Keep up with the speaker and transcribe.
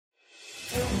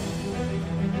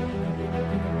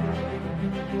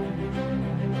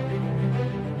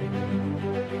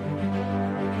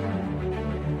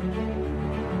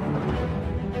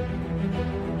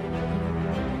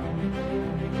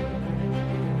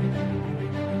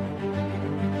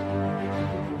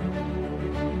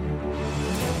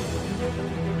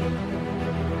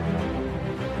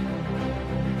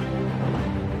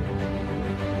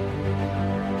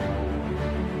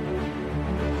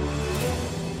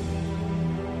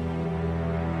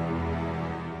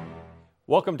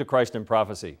Welcome to Christ in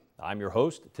Prophecy. I'm your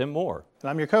host, Tim Moore. And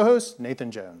I'm your co-host,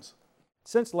 Nathan Jones.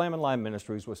 Since Lamb and Lion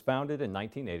Ministries was founded in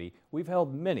 1980, we've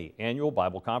held many annual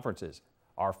Bible conferences.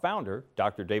 Our founder,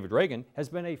 Dr. David Reagan, has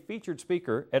been a featured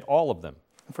speaker at all of them.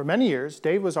 For many years,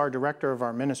 Dave was our director of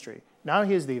our ministry. Now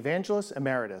he is the evangelist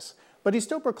emeritus, but he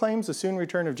still proclaims the soon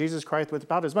return of Jesus Christ with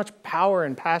about as much power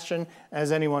and passion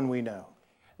as anyone we know.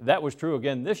 That was true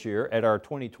again this year at our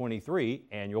 2023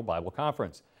 annual Bible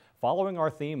conference. Following our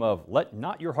theme of Let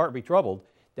Not Your Heart Be Troubled,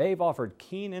 Dave offered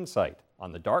keen insight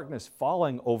on the darkness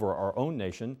falling over our own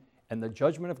nation and the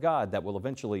judgment of God that will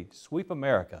eventually sweep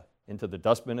America into the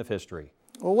dustbin of history.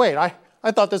 Well, wait, I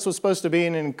thought this was supposed to be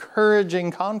an encouraging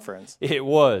conference. It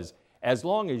was, as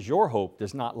long as your hope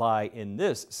does not lie in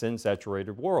this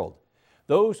sin-saturated world.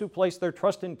 Those who place their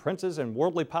trust in princes and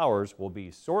worldly powers will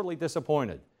be sorely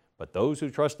disappointed, but those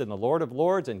who trust in the Lord of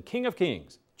Lords and King of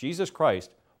Kings, Jesus Christ,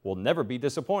 will never be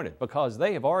disappointed because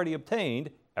they have already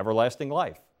obtained everlasting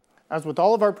life. As with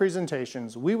all of our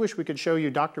presentations, we wish we could show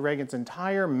you Dr. Reagan's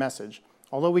entire message.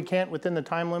 Although we can't within the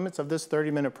time limits of this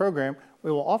 30-minute program, we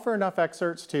will offer enough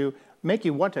excerpts to make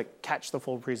you want to catch the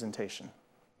full presentation.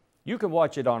 You can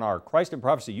watch it on our Christ in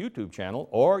Prophecy YouTube channel,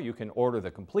 or you can order the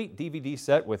complete DVD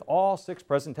set with all 6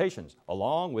 presentations,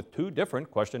 along with 2 different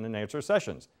question and answer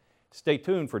sessions. Stay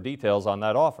tuned for details on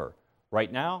that offer.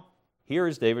 Right now, here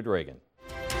is David Reagan.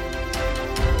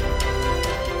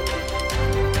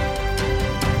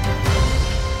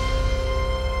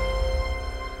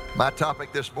 My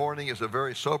topic this morning is a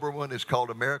very sober one. It's called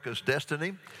America's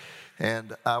Destiny,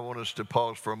 and I want us to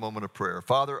pause for a moment of prayer.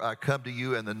 Father, I come to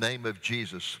you in the name of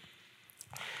Jesus,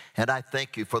 and I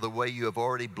thank you for the way you have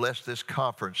already blessed this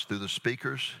conference through the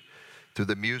speakers, through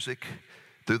the music,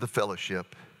 through the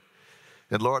fellowship.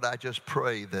 And Lord, I just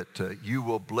pray that you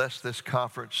will bless this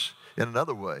conference in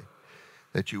another way,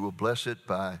 that you will bless it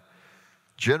by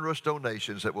generous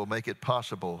donations that will make it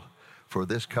possible for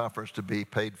this conference to be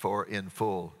paid for in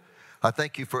full. I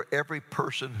thank you for every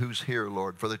person who's here,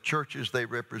 Lord, for the churches they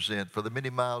represent, for the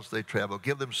many miles they travel.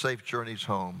 Give them safe journeys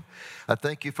home. I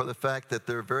thank you for the fact that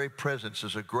their very presence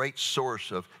is a great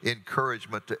source of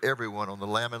encouragement to everyone on the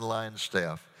Lamb and Lion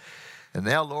staff. And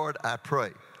now, Lord, I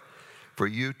pray for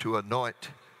you to anoint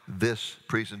this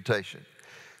presentation.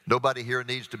 Nobody here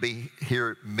needs to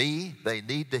hear me. They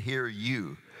need to hear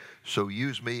you. So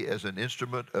use me as an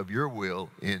instrument of your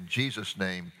will. In Jesus'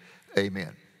 name,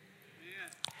 amen.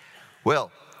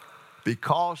 Well,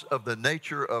 because of the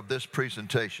nature of this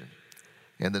presentation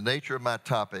and the nature of my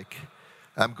topic,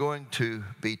 I'm going to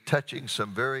be touching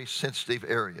some very sensitive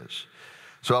areas.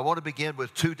 So I want to begin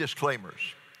with 2 disclaimers.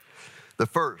 The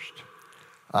first,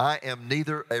 I am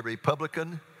neither a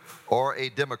Republican or a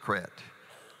Democrat.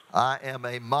 I am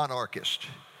a monarchist.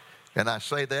 And I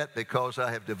say that because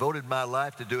I have devoted my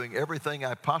life to doing everything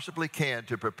I possibly can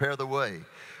to prepare the way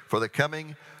for the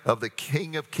coming of the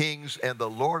King of Kings and the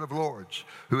Lord of Lords,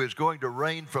 who is going to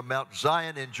reign from Mount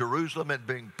Zion in Jerusalem and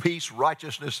bring peace,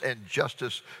 righteousness, and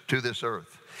justice to this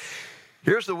earth.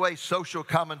 Here's the way social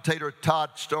commentator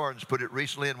Todd Starnes put it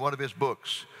recently in one of his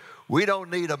books. We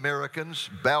don't need Americans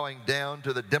bowing down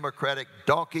to the Democratic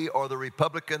donkey or the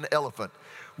Republican elephant.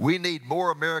 We need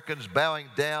more Americans bowing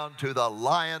down to the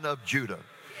Lion of Judah.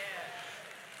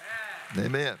 Yeah.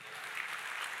 Amen.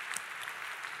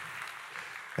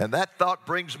 And that thought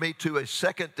brings me to a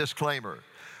second disclaimer.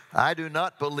 I do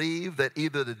not believe that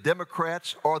either the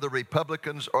Democrats or the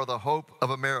Republicans are the hope of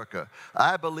America.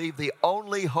 I believe the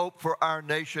only hope for our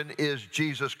nation is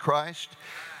Jesus Christ.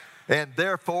 And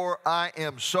therefore, I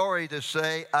am sorry to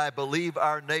say I believe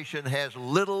our nation has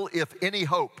little, if any,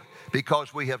 hope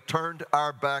because we have turned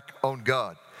our back on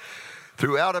God.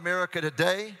 Throughout America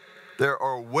today, there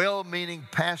are well-meaning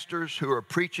pastors who are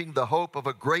preaching the hope of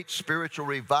a great spiritual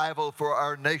revival for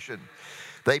our nation.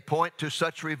 They point to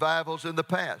such revivals in the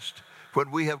past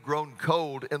when we have grown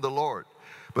cold in the Lord.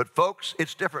 But folks,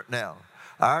 it's different now.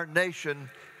 Our nation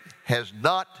has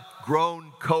not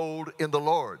grown cold in the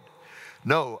Lord.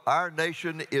 No, our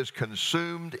nation is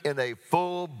consumed in a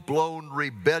full-blown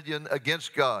rebellion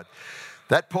against God.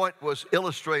 That point was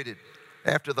illustrated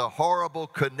after the horrible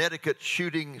Connecticut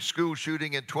school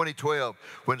shooting in 2012,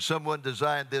 when someone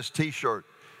designed this T-shirt.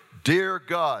 Dear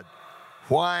God,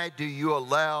 why do you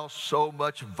allow so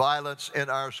much violence in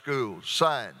our schools?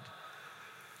 Signed,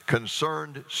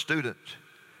 concerned student.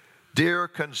 Dear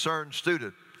concerned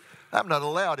student, I'm not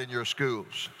allowed in your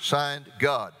schools. Signed,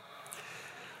 God.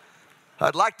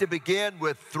 I'd like to begin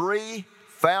with 3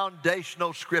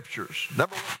 foundational scriptures.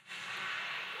 Number 1.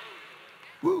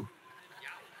 Woo.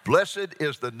 Blessed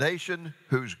is the nation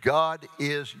whose God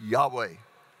is Yahweh.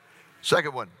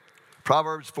 Second one,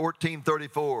 Proverbs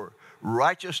 14:34.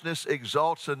 Righteousness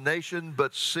exalts a nation,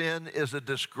 but sin is a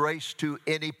disgrace to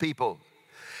any people.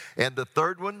 And the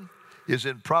third one is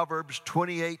in Proverbs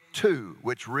 28:2,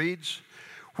 which reads,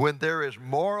 when there is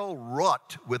moral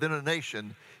rot within a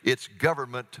nation, its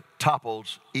government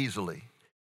topples easily.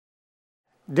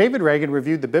 David Reagan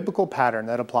reviewed the biblical pattern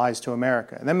that applies to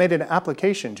America and then made an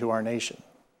application to our nation.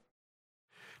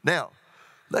 Now,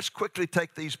 let's quickly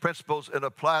take these principles and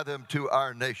apply them to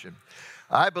our nation.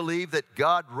 I believe that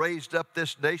God raised up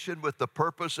this nation with the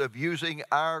purpose of using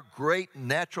our great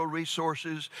natural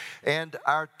resources and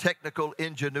our technical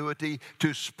ingenuity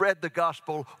to spread the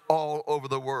gospel all over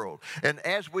the world. And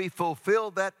as we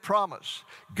fulfilled that promise,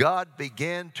 God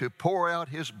began to pour out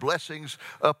His blessings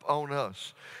upon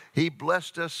us. He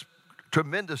blessed us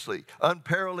tremendously,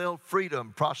 unparalleled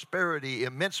freedom, prosperity,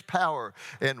 immense power,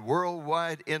 and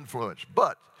worldwide influence.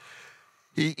 But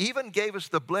He even gave us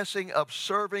the blessing of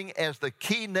serving as the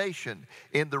key nation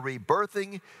in the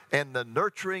rebirthing and the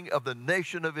nurturing of the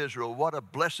nation of Israel. What a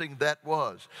blessing that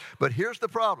was. But here's the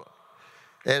problem.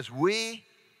 As we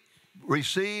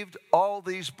received all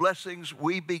these blessings,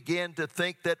 we began to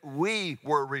think that we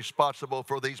were responsible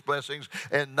for these blessings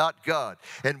and not God.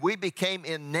 And we became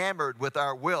enamored with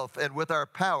our wealth and with our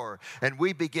power, and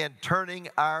we began turning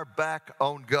our back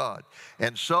on God.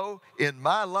 And so, in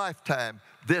my lifetime,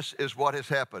 this is what has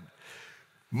happened.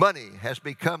 Money has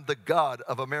become the god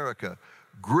of America.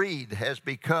 Greed has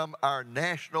become our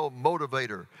national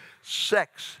motivator.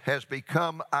 Sex has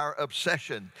become our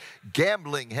obsession.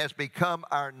 Gambling has become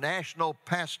our national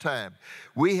pastime.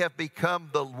 We have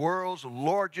become the world's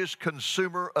largest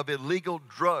consumer of illegal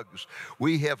drugs.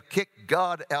 We have kicked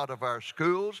God out of our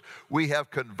schools. We have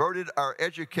converted our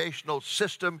educational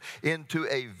system into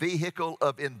a vehicle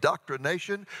of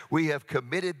indoctrination. We have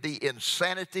committed the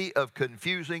insanity of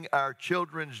confusing our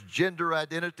children's gender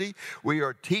identity. We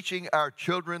are teaching our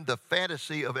children the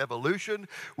fantasy of evolution.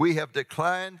 We have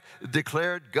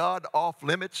declared God off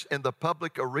limits in the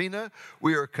public arena.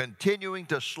 We are continuing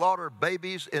to slaughter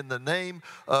babies in the name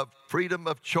of freedom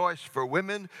of choice for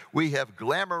women. We have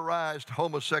glamorized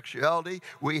homosexuality.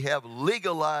 We have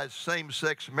legalized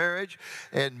same-sex marriage.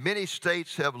 And many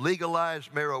states have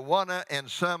legalized marijuana,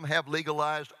 and some have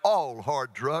legalized all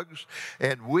hard drugs.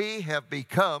 And we have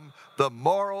become the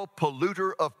moral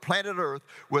polluter of planet Earth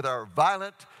with our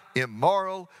violent,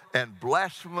 immoral, and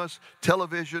blasphemous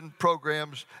television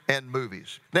programs and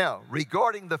movies. Now,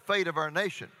 regarding the fate of our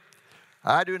nation,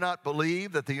 I do not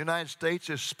believe that the United States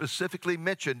is specifically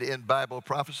mentioned in Bible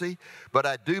prophecy, but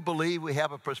I do believe we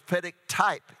have a prophetic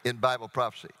type in Bible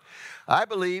prophecy. I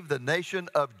believe the nation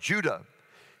of Judah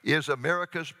is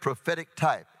America's prophetic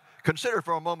type. Consider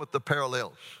for a moment the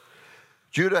parallels.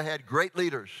 Judah had great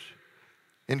leaders,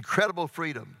 incredible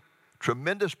freedom,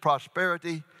 tremendous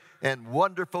prosperity, and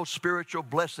wonderful spiritual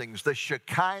blessings. The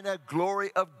Shekinah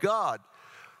glory of God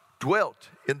dwelt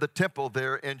in the temple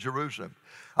there in Jerusalem.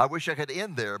 I wish I could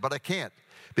end there, but I can't,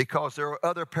 because there are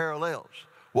other parallels.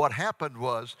 What happened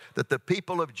was that the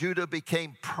people of Judah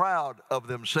became proud of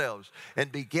themselves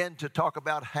and began to talk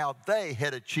about how they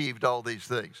had achieved all these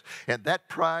things. And that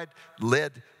pride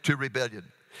led to rebellion.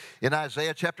 In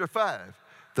Isaiah chapter 5,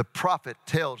 the prophet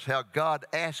tells how God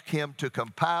asked him to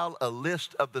compile a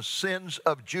list of the sins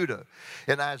of Judah.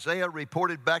 And Isaiah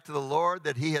reported back to the Lord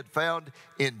that he had found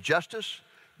injustice,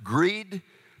 greed,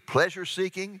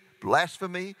 pleasure-seeking,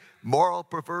 blasphemy, moral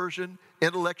perversion,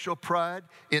 intellectual pride,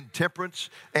 intemperance,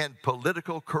 and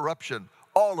political corruption,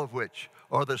 all of which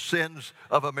are the sins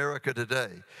of America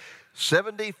today.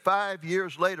 75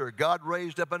 years later, God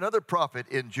raised up another prophet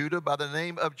in Judah by the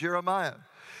name of Jeremiah.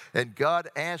 And God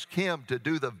asked him to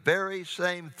do the very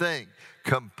same thing,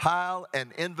 compile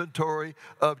an inventory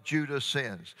of Judah's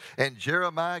sins. And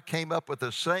Jeremiah came up with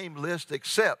the same list,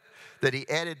 except that he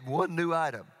added one new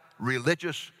item: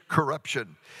 religious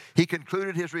corruption. He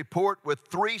concluded his report with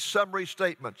 3 summary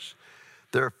statements.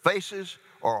 Their faces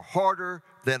are harder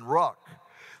than rock.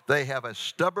 They have a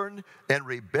stubborn and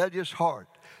rebellious heart.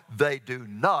 They do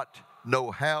not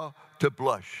know how to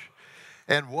blush.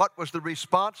 And what was the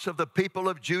response of the people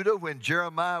of Judah when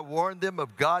Jeremiah warned them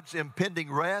of God's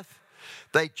impending wrath?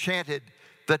 They chanted,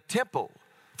 "The temple,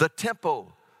 the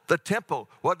temple, the temple."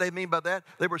 What do they mean by that?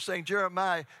 They were saying,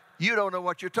 "Jeremiah, you don't know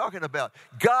what you're talking about.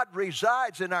 God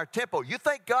resides in our temple. You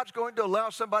think God's going to allow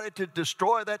somebody to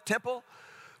destroy that temple?"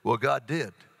 Well, God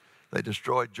did. They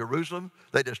destroyed Jerusalem,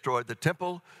 they destroyed the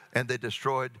temple, and they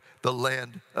destroyed the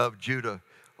land of Judah.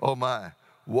 Oh my,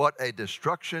 what a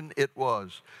destruction it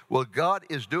was. Well, God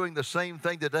is doing the same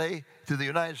thing today to the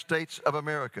United States of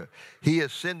America. He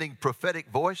is sending prophetic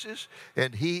voices,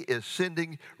 and He is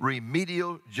sending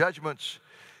remedial judgments.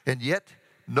 And yet,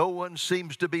 no one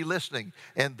seems to be listening,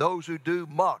 and those who do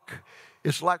mock.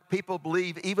 It's like people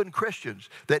believe, even Christians,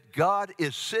 that God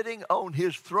is sitting on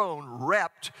His throne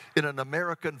wrapped in an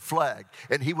American flag,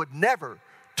 and He would never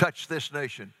touch this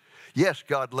nation. Yes,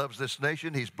 God loves this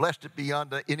nation. He's blessed it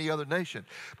beyond any other nation.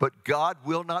 But God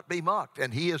will not be mocked,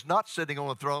 and He is not sitting on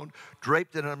a throne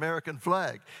draped in an American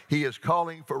flag. He is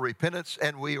calling for repentance,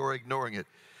 and we are ignoring it.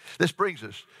 This brings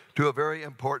us to a very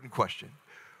important question.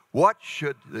 Why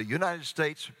should the United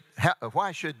States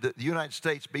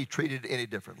be treated any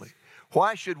differently?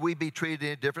 Why should we be treated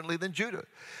any differently than Judah?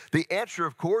 The answer,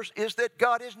 of course, is that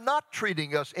God is not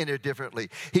treating us any differently.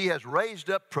 He has raised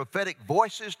up prophetic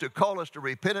voices to call us to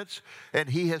repentance, and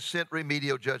He has sent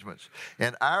remedial judgments.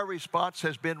 And our response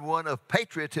has been one of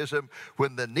patriotism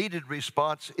when the needed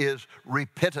response is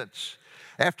repentance.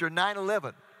 After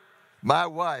 9/11, my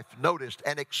wife noticed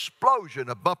an explosion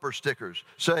of bumper stickers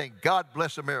saying, "God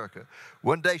bless America."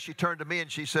 One day she turned to me and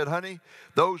she said, "Honey,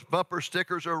 those bumper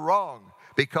stickers are wrong,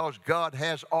 because God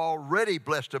has already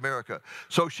blessed America."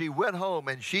 So she went home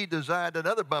and she designed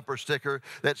another bumper sticker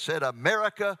that said,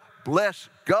 "America, bless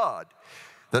God."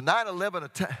 The 9/11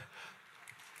 attack.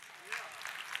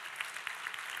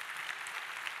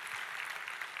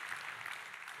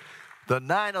 The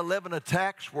 9/11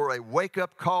 attacks were a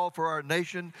wake-up call for our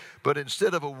nation, but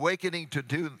instead of awakening to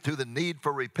the need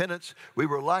for repentance, we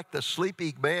were like the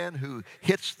sleepy man who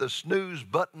hits the snooze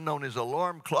button on his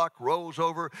alarm clock, rolls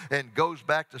over, and goes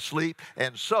back to sleep.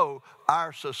 And so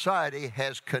our society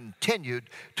has continued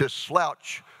to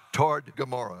slouch toward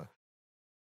Gomorrah.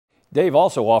 Dave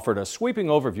also offered a sweeping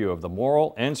overview of the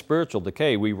moral and spiritual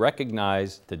decay we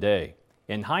recognize today.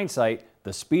 In hindsight,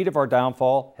 the speed of our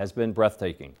downfall has been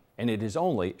breathtaking, and it is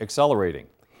only accelerating.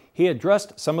 He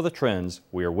addressed some of the trends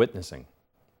we are witnessing.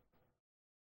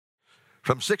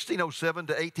 From 1607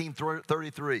 to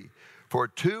 1833, for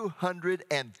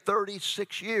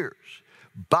 236 years,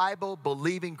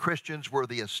 Bible-believing Christians were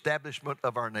the establishment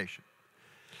of our nation.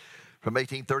 From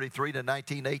 1833 to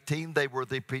 1918, they were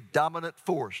the predominant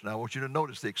force. Now, I want you to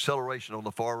notice the acceleration on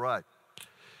the far right.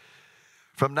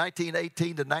 From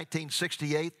 1918 to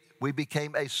 1968, we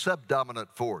became a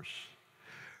subdominant force.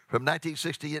 From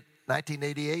 1968 to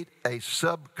 1988, a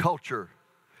subculture.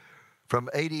 From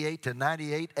 88 to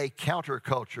 98, a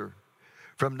counterculture.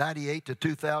 From 98 to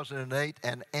 2008,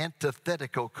 an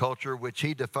antithetical culture, which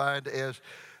he defined as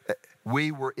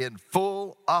we were in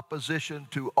full opposition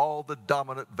to all the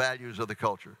dominant values of the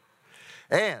culture.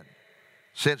 And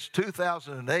since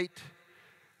 2008,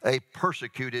 a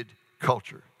persecuted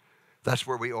culture. That's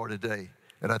where we are today,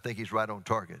 and I think he's right on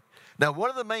target. Now,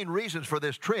 one of the main reasons for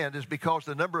this trend is because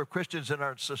the number of Christians in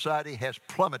our society has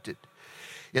plummeted.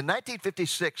 In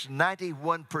 1956,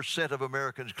 91% of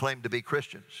Americans claimed to be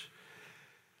Christians.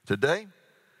 Today,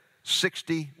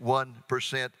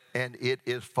 61%, and it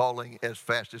is falling as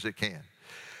fast as it can.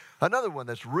 Another one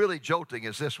that's really jolting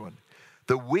is this one.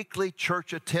 The weekly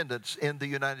church attendance in the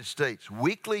United States.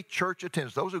 Weekly church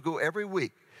attendance, those who go every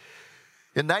week.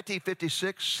 In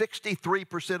 1956,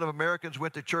 63% of Americans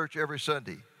went to church every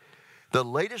Sunday. The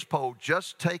latest poll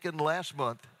just taken last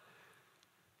month,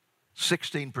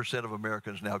 16% of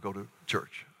Americans now go to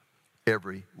church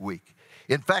every week.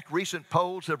 In fact, recent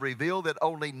polls have revealed that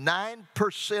only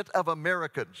 9% of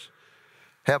Americans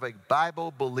have a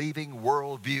Bible-believing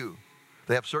worldview.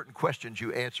 They have certain questions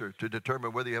you answer to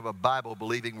determine whether you have a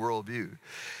Bible-believing worldview.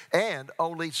 And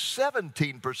only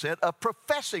 17% of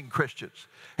professing Christians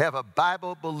have a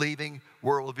Bible-believing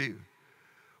worldview.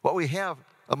 What we have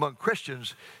among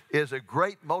Christians is a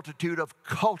great multitude of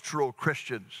cultural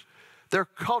Christians. They're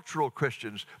cultural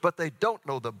Christians, but they don't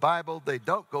know the Bible. They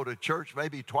don't go to church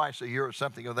maybe twice a year or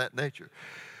something of that nature.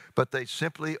 But they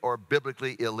simply are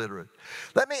biblically illiterate.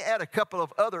 Let me add a couple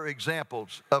of other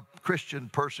examples of Christian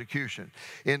persecution.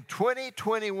 In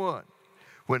 2021,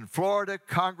 when Florida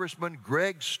Congressman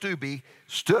Greg Steube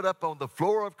stood up on the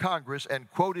floor of Congress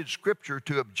and quoted Scripture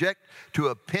to object to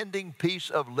a pending piece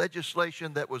of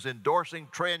legislation that was endorsing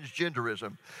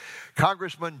transgenderism,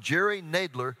 Congressman Jerry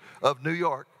Nadler of New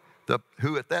York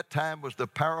who at that time was the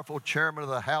powerful chairman of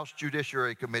the House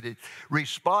Judiciary Committee,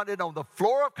 responded on the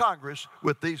floor of Congress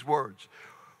with these words: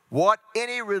 "What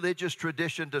any religious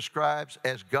tradition describes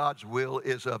as God's will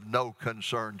is of no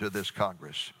concern to this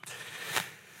Congress."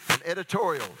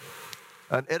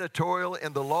 An editorial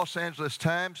in the Los Angeles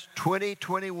Times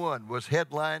 2021 was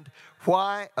headlined,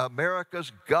 "Why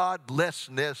America's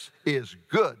Godlessness is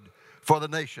Good for the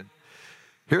Nation."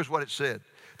 Here's what it said: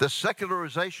 "The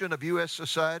secularization of U.S.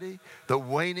 society, the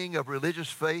waning of religious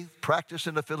faith, practice,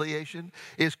 and affiliation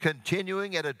is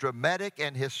continuing at a dramatic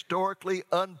and historically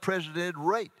unprecedented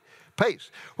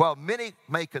pace. While many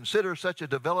may consider such a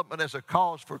development as a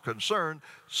cause for concern,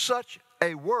 such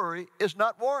a worry is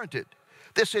not warranted.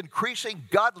 This increasing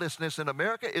godlessness in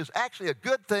America is actually a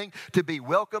good thing to be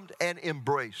welcomed and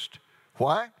embraced."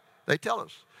 Why? They tell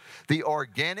us. "The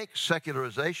organic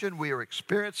secularization we are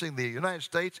experiencing in the United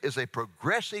States is a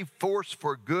progressive force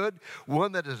for good,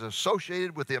 one that is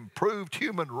associated with improved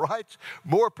human rights,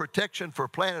 more protection for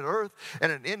planet Earth,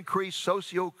 and an increased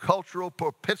socio-cultural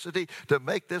propensity to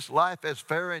make this life as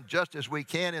fair and just as we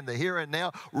can in the here and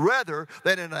now, rather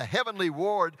than in a heavenly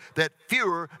ward that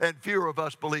fewer and fewer of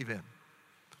us believe in."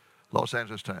 Los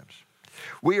Angeles Times.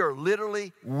 We are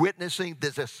literally witnessing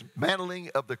the dismantling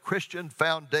of the Christian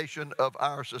foundation of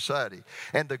our society.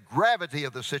 And the gravity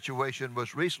of the situation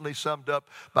was recently summed up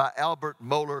by Albert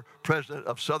Mohler, president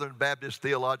of Southern Baptist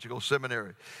Theological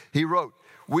Seminary. He wrote,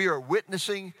 "We are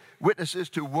witnesses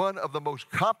to one of the most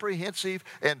comprehensive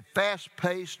and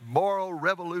fast-paced moral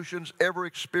revolutions ever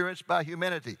experienced by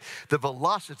humanity. The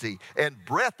velocity and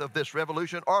breadth of this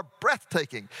revolution are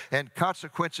breathtaking, and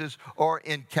consequences are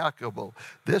incalculable.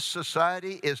 This society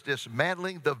is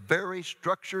dismantling the very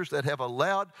structures that have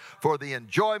allowed for the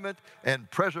enjoyment and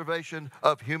preservation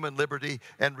of human liberty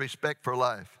and respect for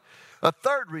life." A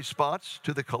third response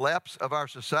to the collapse of our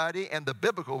society, and the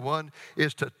biblical one,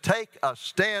 is to take a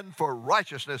stand for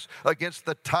righteousness against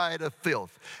the tide of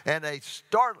filth. And a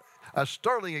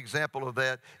sterling example of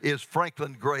that is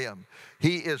Franklin Graham.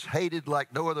 He is hated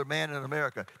like no other man in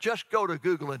America. Just go to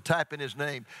Google and type in his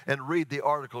name and read the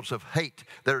articles of hate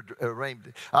that are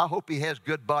arraigned. I hope he has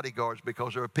good bodyguards,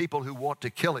 because there are people who want to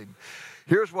kill him.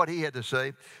 Here's what he had to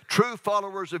say: "True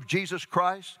followers of Jesus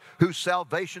Christ, whose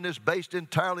salvation is based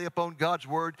entirely upon God's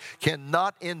Word,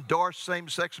 cannot endorse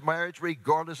same-sex marriage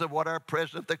regardless of what our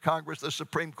president, the Congress, the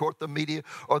Supreme Court, the media,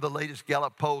 or the latest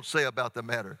Gallup polls say about the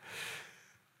matter."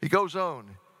 He goes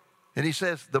on, and he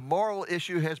says, "The moral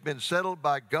issue has been settled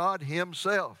by God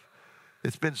Himself."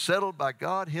 It's been settled by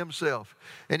God Himself.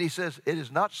 And he says it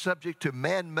is not subject to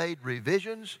man-made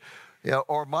revisions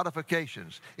or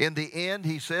modifications. In the end,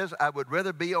 he says, "I would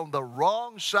rather be on the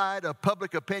wrong side of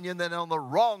public opinion than on the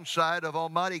wrong side of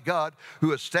Almighty God,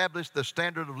 who established the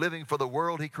standard of living for the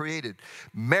world He created.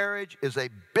 Marriage is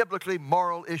a biblically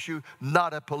moral issue,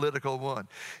 not a political one."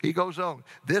 He goes on,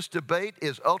 "This debate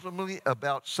is ultimately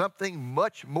about something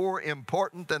much more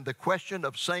important than the question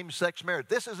of same-sex marriage."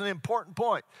 This is an important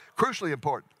point, crucially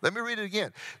important. Let me read it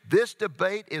again. "This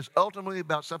debate is ultimately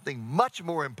about something much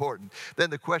more important than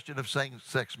the question of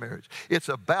same-sex marriage. It's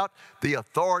about the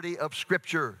authority of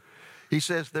Scripture." He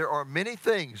says there are many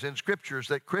things in Scriptures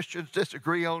that Christians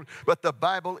disagree on, but the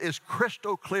Bible is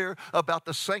crystal clear about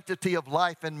the sanctity of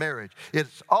life and marriage.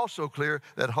 It's also clear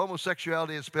that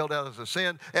homosexuality is spelled out as a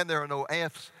sin, and there are no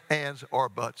ifs, ands, or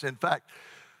buts. In fact,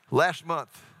 last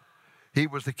month, he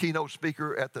was the keynote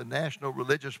speaker at the National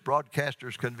Religious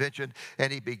Broadcasters Convention,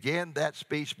 and he began that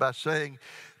speech by saying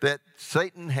that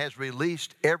Satan has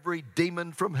released every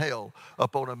demon from hell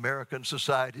upon American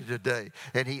society today.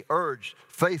 And he urged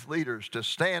faith leaders to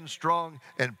stand strong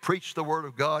and preach the Word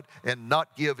of God and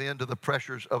not give in to the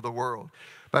pressures of the world.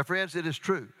 My friends, it is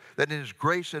true that in His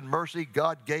grace and mercy,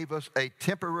 God gave us a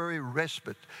temporary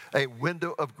respite, a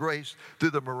window of grace through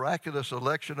the miraculous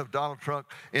election of Donald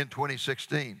Trump in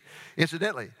 2016.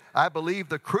 Incidentally, I believe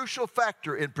the crucial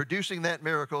factor in producing that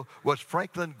miracle was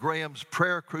Franklin Graham's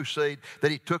prayer crusade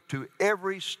that he took to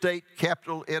every state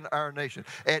capital in our nation.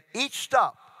 At each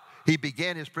stop, he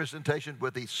began his presentation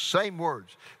with these same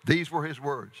words. These were his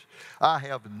words: "I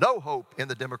have no hope in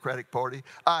the Democratic Party.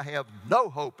 I have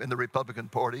no hope in the Republican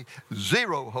Party.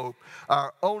 Zero hope.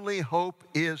 Our only hope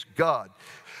is God."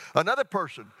 Another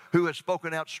person who has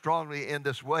spoken out strongly in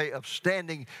this way of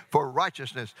standing for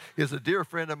righteousness is a dear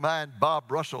friend of mine,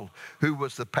 Bob Russell, who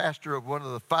was the pastor of one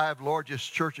of the 5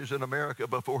 largest churches in America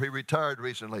before he retired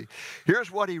recently.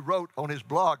 Here's what he wrote on his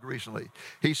blog recently.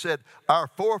 He said, "Our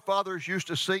forefathers used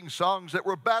to sing songs that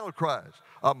were battle cries.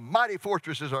 A mighty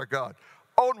fortress is our God.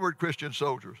 Onward, Christian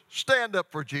soldiers. Stand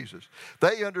up for Jesus.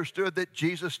 They understood that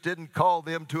Jesus didn't call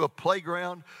them to a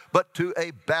playground, but to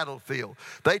a battlefield.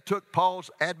 They took Paul's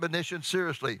admonition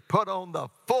seriously. Put on the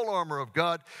full armor of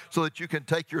God so that you can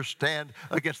take your stand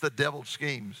against the devil's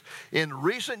schemes. In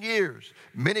recent years,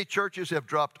 many churches have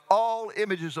dropped all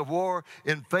images of war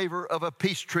in favor of a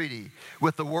peace treaty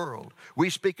with the world. We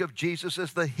speak of Jesus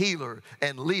as the healer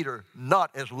and leader,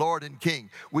 not as Lord and King.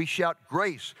 We shout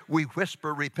grace. We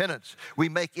whisper repentance. We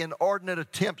make inordinate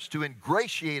attempts to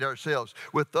ingratiate ourselves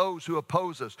with those who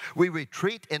oppose us. We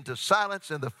retreat into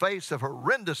silence in the face of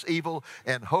horrendous evil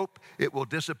and hope it will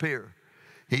disappear.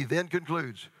 He then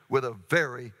concludes with a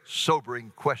very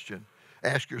sobering question.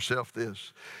 Ask yourself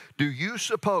this: do you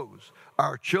suppose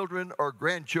our children or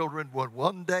grandchildren would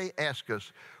one day ask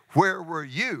us, where were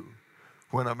you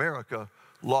when America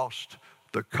lost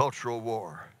the cultural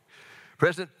war?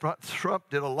 President Trump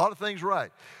did a lot of things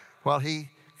right while he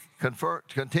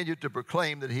continued to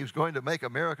proclaim that he was going to make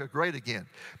America great again.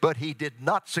 But he did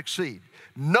not succeed.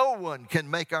 No one can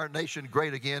make our nation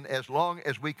great again as long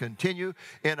as we continue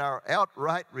in our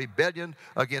outright rebellion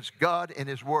against God and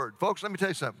His Word. Folks, let me tell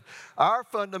you something. Our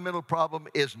fundamental problem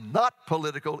is not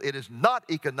political. It is not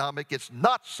economic. It's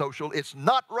not social. It's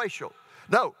not racial.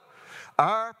 No.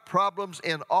 Our problems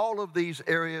in all of these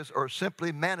areas are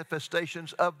simply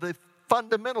manifestations of the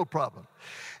fundamental problem.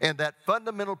 And that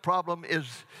fundamental problem is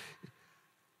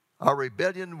our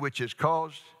rebellion, which is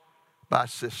caused by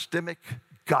systemic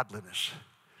godliness.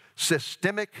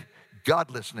 Systemic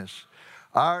godlessness.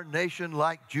 Our nation,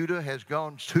 like Judah, has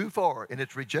gone too far in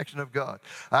its rejection of God.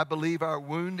 I believe our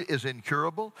wound is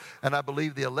incurable, and I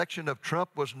believe the election of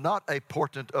Trump was not a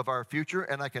portent of our future,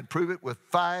 and I can prove it with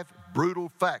 5 brutal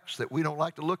facts that we don't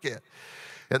like to look at.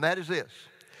 And that is this.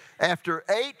 After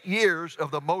 8 years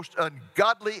of the most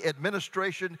ungodly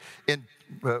administration in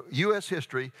U.S.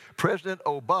 history, President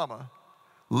Obama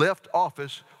left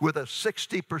office with a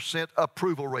 60%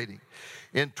 approval rating.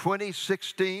 In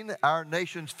 2016, our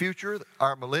nation's future,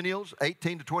 our millennials,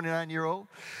 18 to 29-year-old,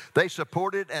 they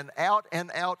supported an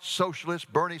out-and-out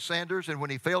socialist, Bernie Sanders, and when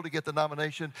he failed to get the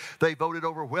nomination, they voted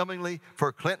overwhelmingly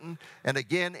for Clinton, and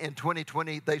again in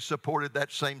 2020, they supported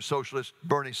that same socialist,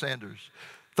 Bernie Sanders.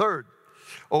 Third,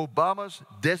 Obama's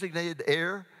designated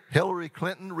heir, Hillary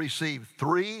Clinton, received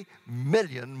 3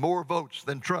 million more votes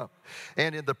than Trump.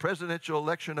 And in the presidential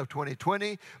election of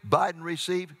 2020, Biden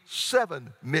received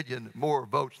 7 million more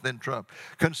votes than Trump.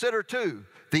 Consider, too,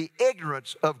 the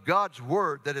ignorance of God's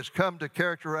word that has come to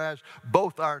characterize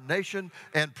both our nation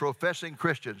and professing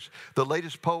Christians. The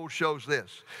latest poll shows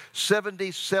this: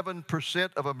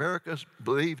 77% of Americans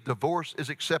believe divorce is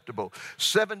acceptable.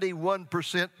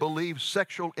 71% believe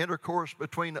sexual intercourse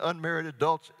between unmarried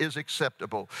adults is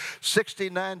acceptable.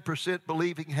 69%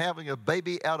 believing having a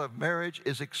baby out of marriage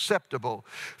is acceptable.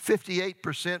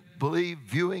 58% believe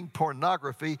viewing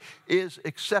pornography is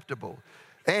acceptable.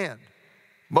 And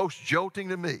most jolting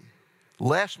to me,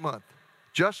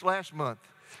 just last month,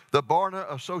 the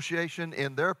Barna Association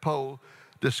in their poll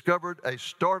discovered a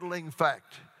startling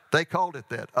fact. They called it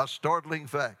that, a startling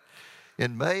fact.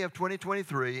 In May of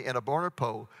 2023, in a Barna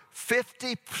poll,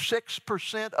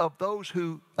 56% of those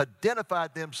who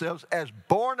identified themselves as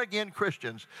born-again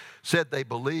Christians said they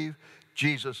believe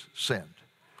Jesus sinned.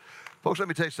 Folks, let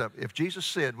me tell you something. If Jesus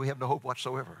sinned, we have no hope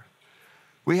whatsoever.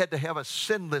 We had to have a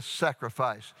sinless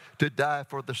sacrifice to die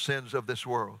for the sins of this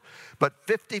world. But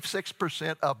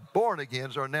 56% of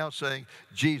born-agains are now saying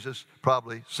Jesus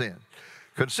probably sinned.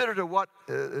 Consider what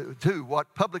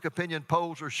public opinion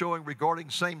polls are showing regarding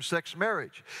same-sex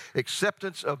marriage.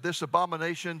 Acceptance of this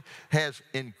abomination has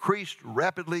increased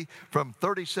rapidly from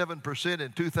 37%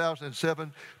 in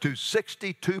 2007 to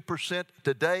 62%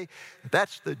 today.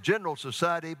 That's the general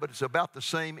society, but it's about the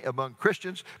same among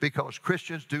Christians because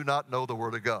Christians do not know the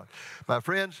Word of God. My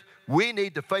friends, we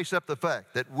need to face up the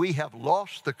fact that we have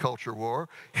lost the culture war,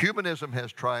 humanism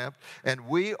has triumphed, and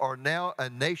we are now a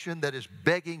nation that is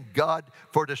begging God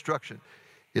for destruction.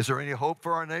 Is there any hope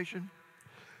for our nation?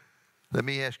 Let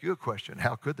me ask you a question.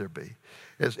 How could there be?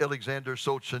 As Alexander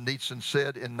Solzhenitsyn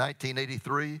said in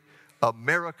 1983,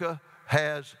 America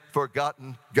has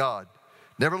forgotten God.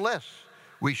 Nevertheless,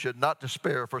 we should not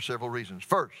despair for several reasons.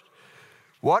 First,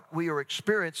 what we are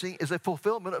experiencing is a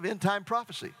fulfillment of end-time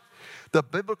prophecy. The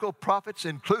biblical prophets,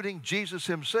 including Jesus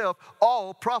himself,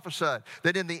 all prophesied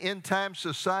that in the end time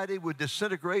society would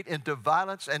disintegrate into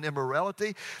violence and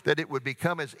immorality, that it would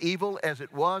become as evil as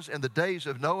it was in the days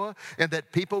of Noah, and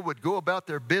that people would go about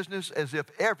their business as if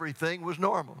everything was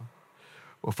normal.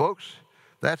 Well, folks,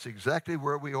 that's exactly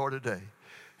where we are today.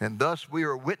 And thus we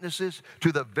are witnesses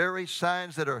to the very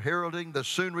signs that are heralding the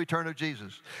soon return of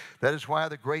Jesus. That is why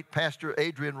the great pastor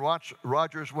Adrian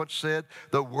Rogers once said,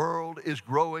 "The world is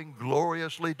growing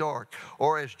gloriously dark."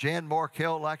 Or as Jan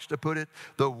Markell likes to put it,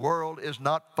 the world is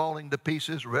not falling to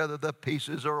pieces, rather the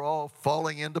pieces are all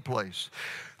falling into place.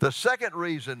 The second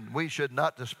reason we should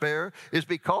not despair is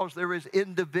because there is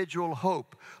individual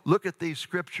hope. Look at these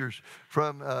scriptures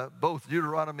from both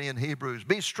Deuteronomy and Hebrews.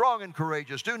 "Be strong and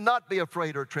courageous. Do not be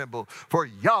afraid or tremble, for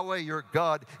Yahweh your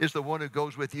God is the one who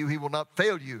goes with you. He will not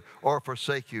fail you or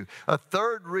forsake you." A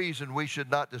third reason we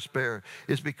should not despair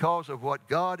is because of what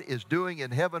God is doing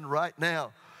in heaven right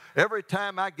now. Every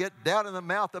time I get down in the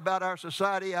mouth about our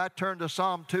society, I turn to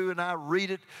Psalm 2 and I read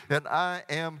it, and I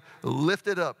am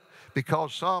lifted up.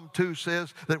 Because Psalm 2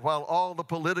 says that while all the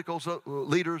political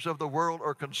leaders of the world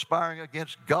are conspiring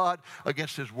against God,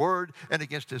 against His Word, and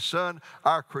against His Son,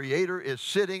 our Creator is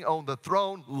sitting on the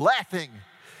throne laughing.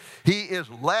 He is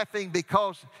laughing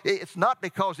because it's not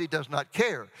because He does not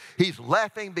care. He's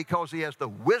laughing because He has the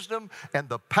wisdom and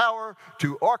the power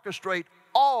to orchestrate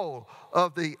all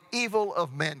of the evil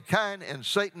of mankind and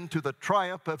Satan to the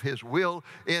triumph of His will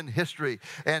in history.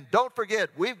 And don't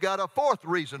forget, we've got a fourth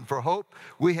reason for hope.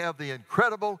 We have the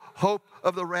incredible hope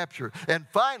of the rapture. And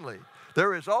finally,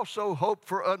 there is also hope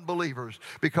for unbelievers,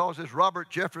 because as Robert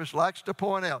Jeffress likes to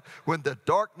point out, when the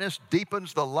darkness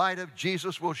deepens, the light of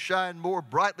Jesus will shine more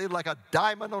brightly like a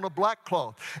diamond on a black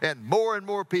cloth, and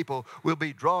more people will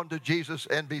be drawn to Jesus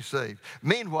and be saved.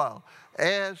 Meanwhile,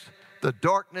 as the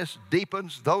darkness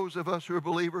deepens, those of us who are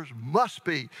believers must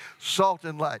be salt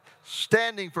and light,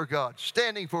 standing for God,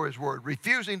 standing for His Word,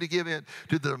 refusing to give in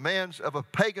to the demands of a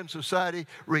pagan society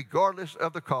regardless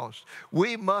of the cost.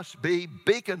 We must be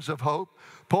beacons of hope,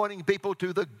 pointing people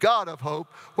to the God of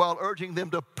hope while urging them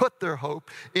to put their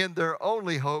hope in their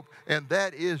only hope, and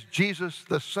that is Jesus,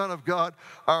 the Son of God,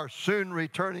 our soon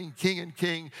returning King and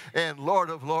King and Lord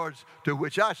of Lords, to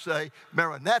which I say,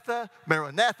 Maranatha,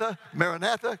 Maranatha,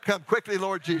 Maranatha, come quickly,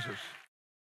 Lord Jesus.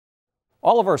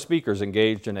 All of our speakers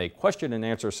engaged in a question and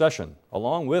answer session,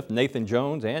 along with Nathan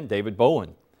Jones and David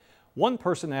Bowen. One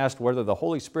person asked whether the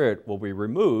Holy Spirit will be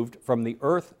removed from the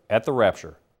earth at the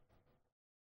rapture.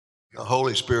 The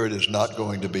Holy Spirit is not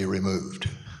going to be removed.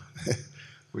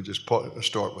 We just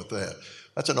start with that.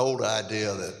 That's an old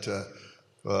idea that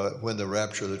when the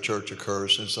rapture of the church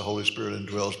occurs, since the Holy Spirit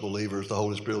indwells believers, the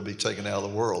Holy Spirit will be taken out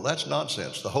of the world. That's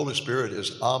nonsense. The Holy Spirit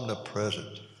is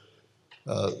omnipresent.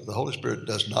 The Holy Spirit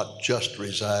does not just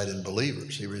reside in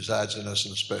believers. He resides in us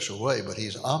in a special way, but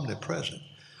He's omnipresent.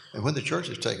 And when the church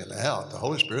is taken out, the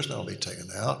Holy Spirit's not going to be taken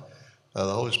out. The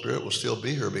Holy Spirit will still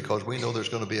be here, because we know there's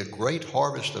going to be a great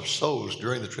harvest of souls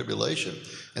during the tribulation.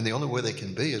 And the only way they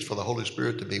can be is for the Holy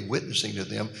Spirit to be witnessing to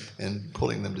them and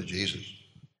pulling them to Jesus.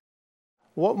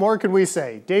 What more can we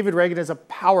say? David Reagan is a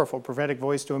powerful prophetic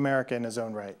voice to America in his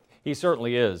own right. He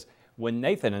certainly is. When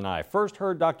Nathan and I first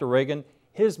heard Dr. Reagan,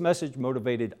 his message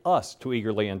motivated us to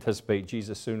eagerly anticipate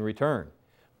Jesus' soon return.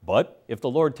 But if the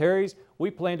Lord tarries,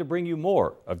 we plan to bring you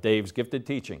more of Dave's gifted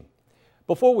teaching.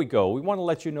 Before we go, we want to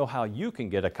let you know how you can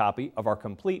get a copy of our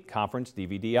complete conference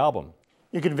DVD album.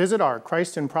 You can visit our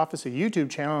Christ in Prophecy YouTube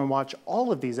channel and watch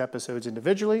all of these episodes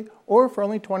individually, or for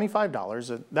only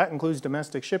 $25, that includes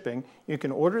domestic shipping, you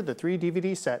can order the 3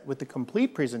 DVD set with the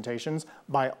complete presentations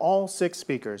by all 6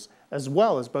 speakers, as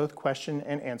well as both question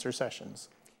and answer sessions.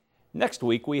 Next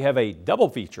week, we have a double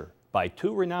feature by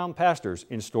 2 renowned pastors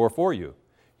in store for you.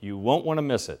 You won't want to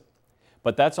miss it.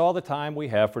 But that's all the time we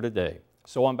have for today.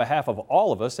 So on behalf of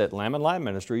all of us at Lamb and Lion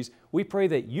Ministries, we pray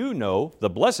that you know the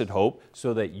blessed hope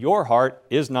so that your heart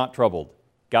is not troubled.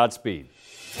 Godspeed.